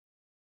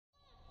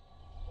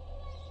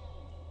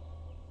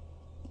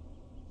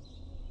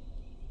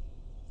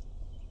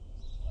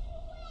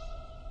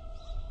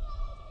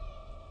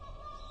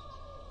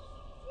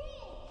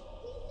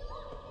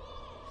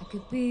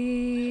could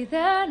be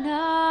there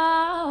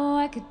now,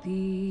 I could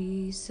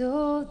be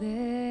so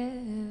there.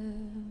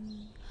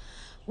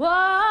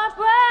 What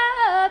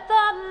breath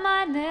on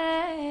my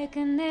neck,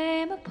 a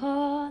name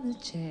upon the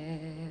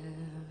chair.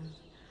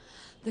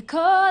 The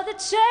chord that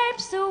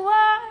shapes the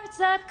words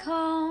that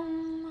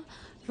come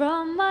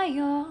from my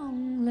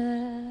young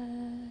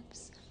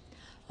lips.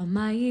 On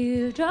my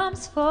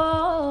eardrums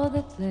fall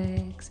the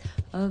flakes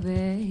of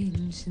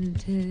ancient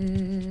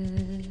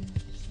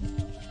tips.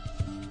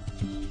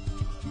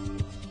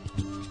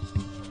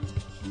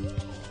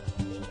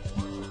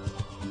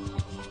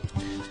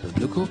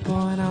 Look up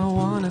point I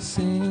wanna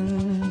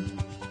sing.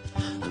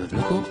 Look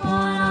up point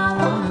I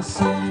wanna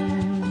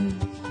sing.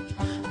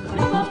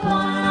 Look up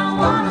point I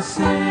wanna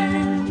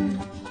sing.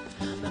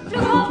 Look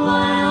up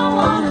point I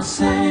wanna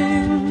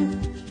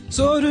sing.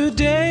 So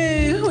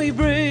today we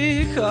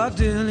break our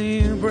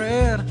daily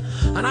bread,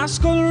 and I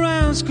stroll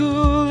around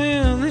school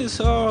in these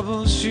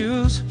horrible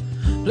shoes,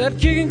 blood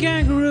kicking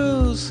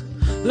kangaroos,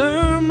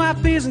 learn my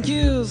P's and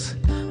Q's,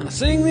 and I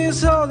sing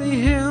these holy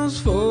hymns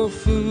for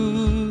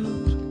food.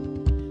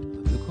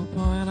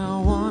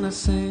 I wanna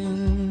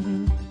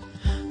sing.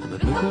 I'm a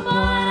little boy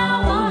and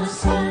I wanna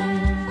sing.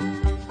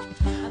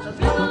 I'm a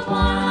little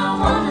boy and I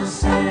wanna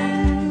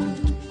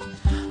sing.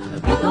 I'm a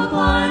little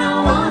boy and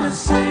I wanna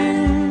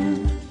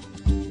sing.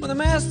 When the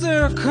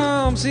master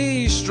comes,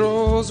 he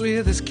strolls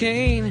with his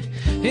cane.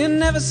 He'll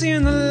never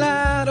seen the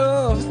light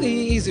of the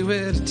easy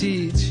way to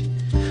teach.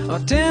 Or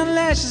 10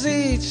 lashes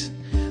each,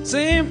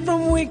 same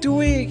from week to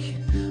week.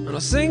 And I'll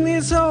sing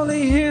these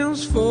holy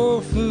hymns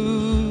for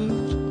food.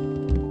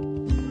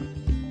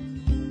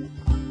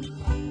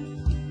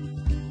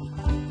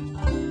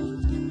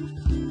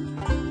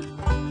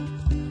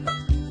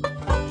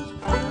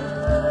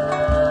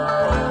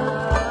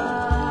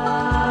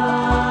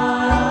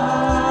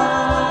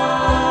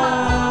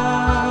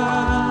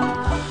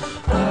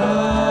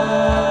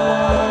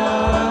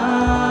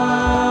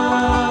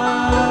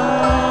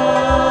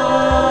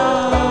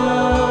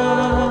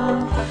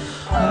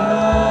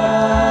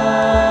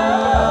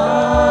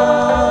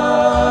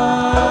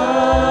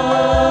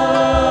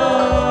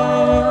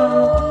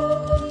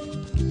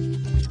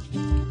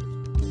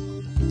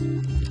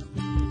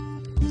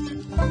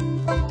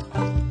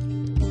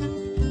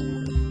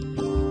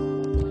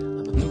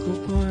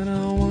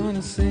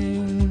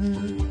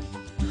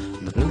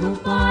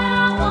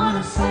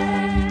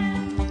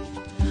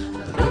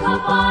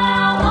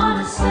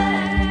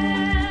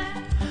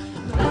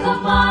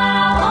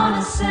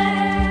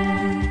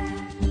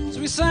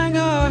 Sang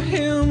our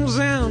hymns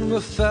and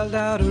we felt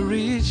out of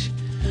reach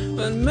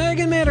when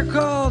Megan made her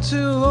call to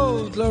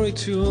old glory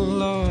to the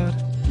Lord.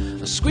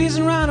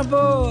 Squeezing round a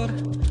board,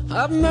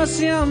 have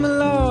mercy on my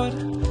Lord,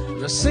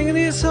 and I'm singing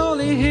these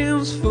holy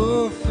hymns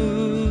for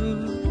food.